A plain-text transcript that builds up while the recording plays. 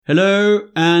Hello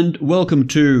and welcome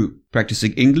to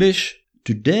Practicing English.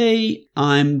 Today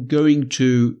I'm going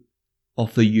to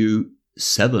offer you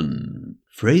 7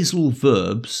 phrasal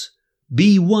verbs,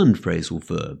 B1 phrasal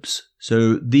verbs.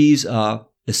 So these are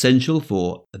essential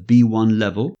for a B1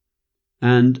 level.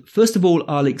 And first of all,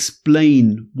 I'll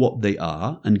explain what they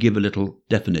are and give a little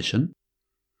definition.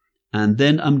 And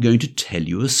then I'm going to tell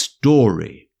you a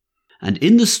story. And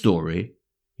in the story,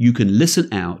 you can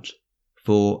listen out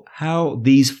for how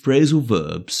these phrasal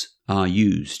verbs are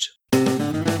used.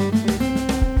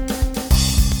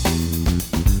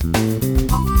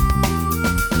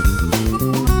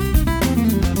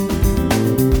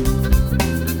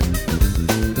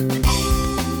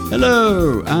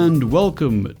 Hello and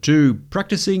welcome to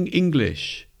Practicing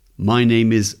English. My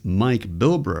name is Mike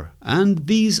Bilbrough and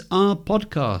these are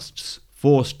podcasts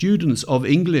for students of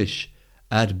English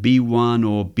at B1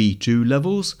 or B2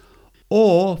 levels,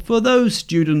 or for those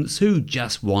students who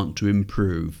just want to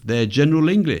improve their general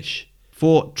English.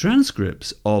 For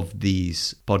transcripts of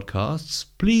these podcasts,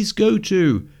 please go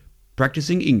to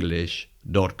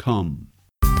practicingenglish.com.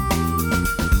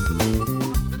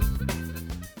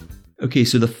 Okay,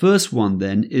 so the first one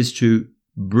then is to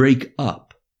break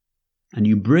up. And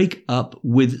you break up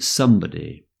with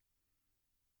somebody.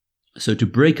 So to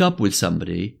break up with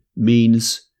somebody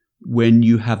means when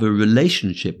you have a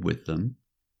relationship with them,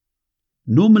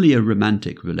 normally a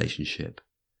romantic relationship,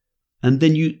 and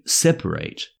then you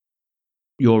separate.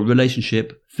 Your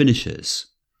relationship finishes,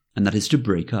 and that is to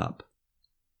break up.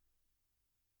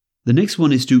 The next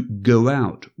one is to go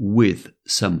out with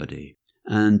somebody,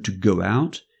 and to go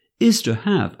out is to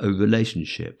have a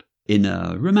relationship in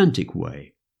a romantic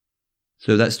way.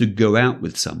 So that's to go out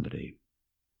with somebody.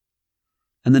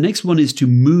 And the next one is to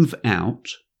move out,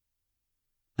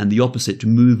 and the opposite to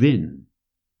move in.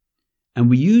 And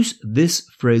we use this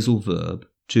phrasal verb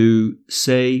to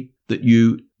say that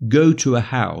you go to a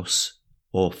house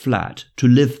or flat to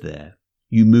live there.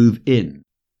 You move in.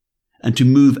 And to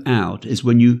move out is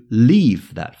when you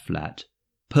leave that flat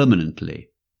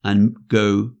permanently and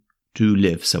go to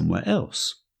live somewhere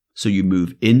else. So you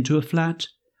move into a flat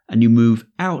and you move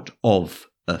out of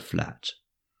a flat.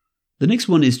 The next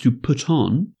one is to put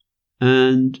on,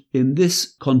 and in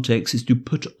this context is to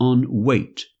put on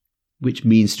weight, which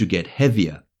means to get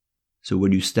heavier. So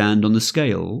when you stand on the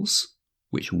scales,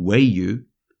 which weigh you,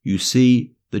 you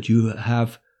see that you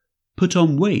have put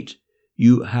on weight.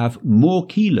 You have more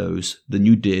kilos than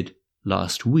you did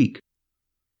last week.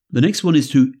 The next one is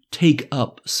to take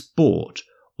up sport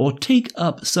or take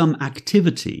up some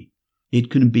activity. It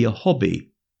can be a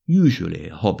hobby, usually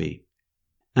a hobby.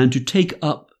 And to take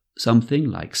up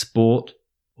something like sport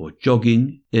or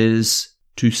jogging is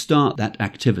to start that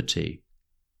activity.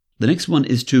 The next one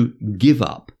is to give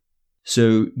up.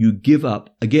 So you give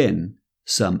up, again,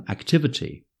 some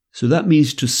activity. So that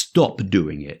means to stop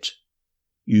doing it.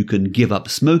 You can give up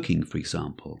smoking, for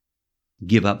example.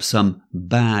 Give up some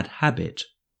bad habit.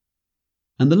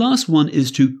 And the last one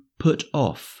is to put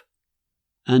off.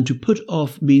 And to put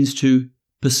off means to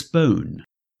postpone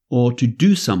or to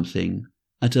do something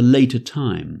at a later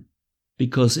time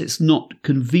because it's not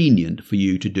convenient for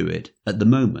you to do it at the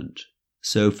moment.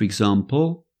 So, for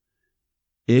example,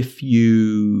 if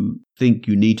you think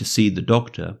you need to see the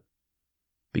doctor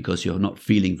because you're not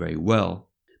feeling very well,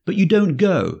 but you don't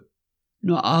go,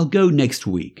 no, I'll go next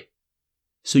week.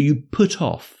 So you put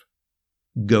off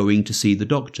going to see the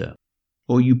doctor,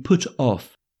 or you put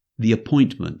off the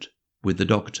appointment with the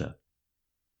doctor.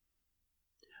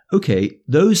 Okay,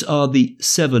 those are the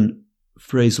 7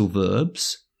 phrasal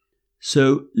verbs.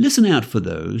 So listen out for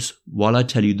those while I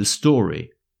tell you the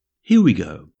story. Here we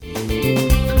go.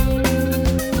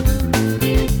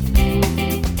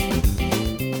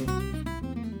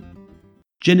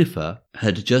 Jennifer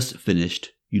had just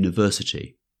finished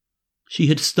university. She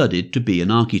had studied to be an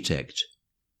architect.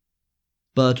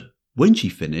 But when she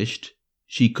finished,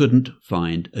 she couldn't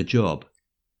find a job.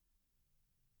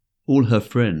 All her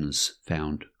friends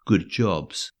found good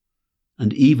jobs,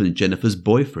 and even Jennifer's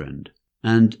boyfriend,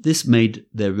 and this made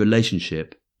their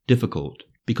relationship difficult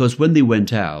because when they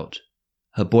went out,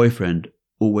 her boyfriend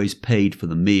always paid for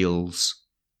the meals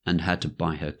and had to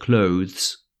buy her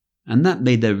clothes, and that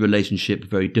made their relationship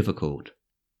very difficult.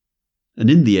 And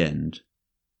in the end,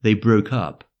 they broke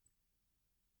up.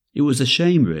 It was a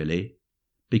shame, really,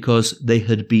 because they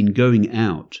had been going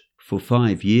out for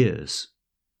 5 years.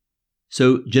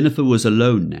 So Jennifer was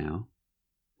alone now.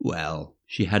 Well,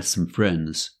 she had some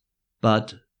friends,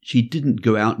 but she didn't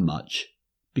go out much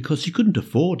because she couldn't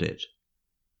afford it.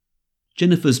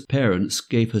 Jennifer's parents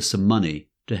gave her some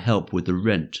money to help with the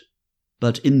rent,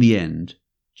 but in the end,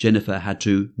 Jennifer had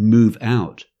to move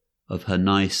out of her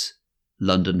nice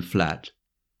London flat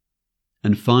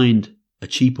and find a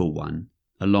cheaper one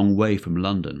a long way from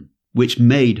London, which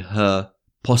made her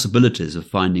possibilities of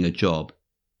finding a job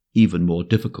even more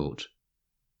difficult.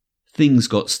 Things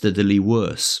got steadily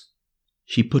worse.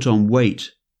 She put on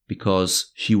weight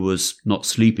because she was not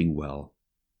sleeping well,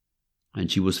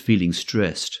 and she was feeling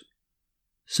stressed.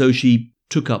 So she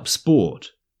took up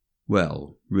sport.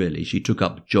 Well, really, she took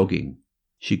up jogging.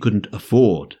 She couldn't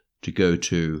afford to go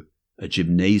to a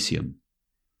gymnasium.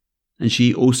 And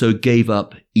she also gave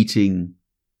up eating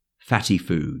fatty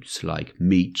foods like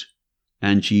meat,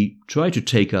 and she tried to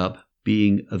take up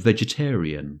being a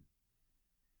vegetarian.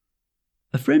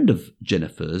 A friend of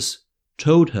Jennifer's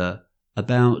told her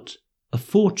about a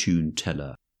fortune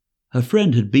teller. Her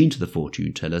friend had been to the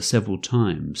fortune teller several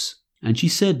times, and she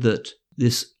said that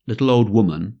this little old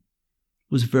woman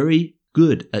was very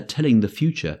good at telling the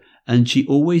future, and she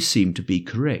always seemed to be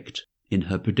correct in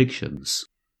her predictions.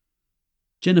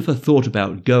 Jennifer thought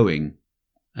about going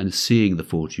and seeing the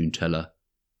fortune teller,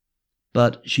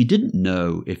 but she didn't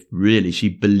know if really she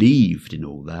believed in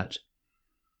all that.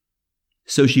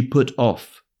 So she put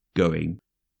off going.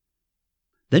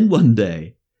 Then one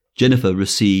day, Jennifer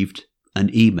received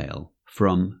an email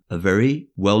from a very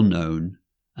well-known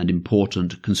and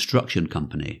important construction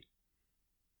company,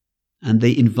 and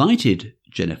they invited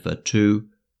Jennifer to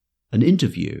an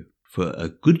interview for a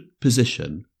good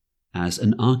position as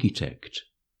an architect.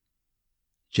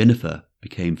 Jennifer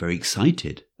became very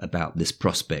excited about this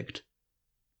prospect,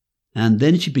 and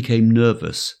then she became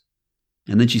nervous,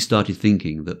 and then she started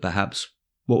thinking that perhaps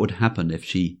what would happen if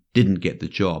she didn't get the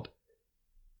job.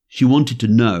 She wanted to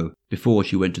know before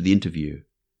she went to the interview.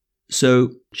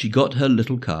 So she got her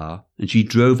little car and she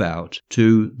drove out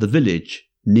to the village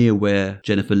near where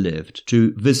Jennifer lived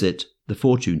to visit the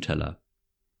fortune teller.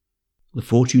 The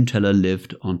fortune teller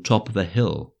lived on top of a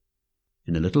hill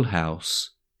in a little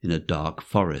house in a dark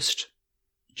forest.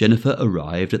 Jennifer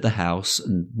arrived at the house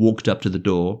and walked up to the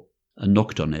door and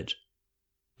knocked on it.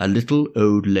 A little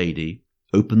old lady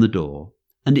opened the door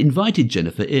and invited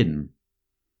Jennifer in.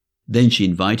 Then she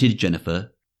invited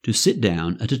Jennifer to sit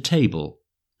down at a table,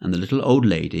 and the little old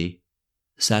lady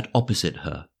sat opposite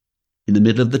her. In the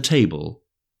middle of the table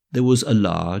there was a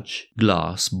large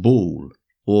glass ball,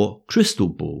 or crystal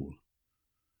ball.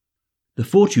 The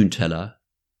fortune teller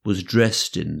was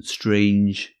dressed in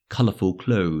strange, colourful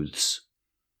clothes.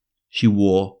 She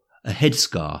wore a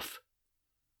headscarf,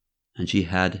 and she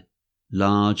had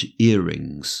large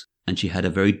earrings, and she had a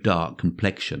very dark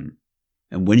complexion.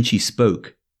 And when she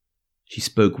spoke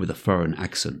with a foreign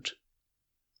accent.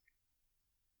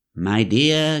 "My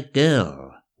dear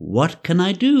girl, what can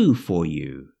I do for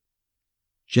you?"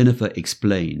 Jennifer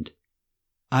explained,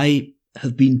 "I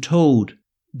have been told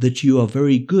that you are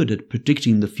very good at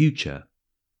predicting the future.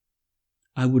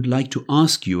 I would like to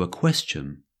ask you a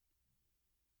question."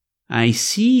 "I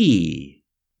see.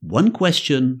 One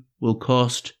question will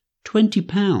cost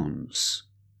 £20,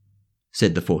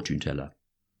 said the fortune teller.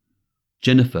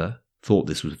 Jennifer thought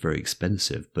this was very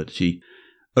expensive, but she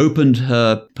opened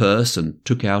her purse and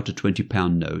took out a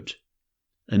 £20 note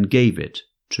and gave it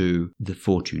to the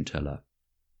fortune teller.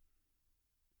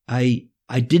 I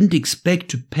didn't expect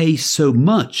to pay so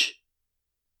much.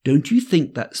 Don't you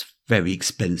think that's very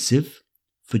expensive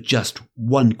for just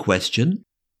one question?"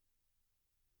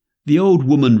 The old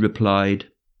woman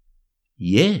replied,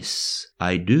 "Yes,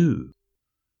 I do.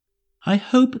 I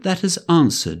hope that has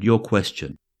answered your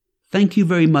question. Thank you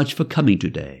very much for coming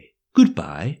today.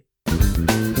 Goodbye."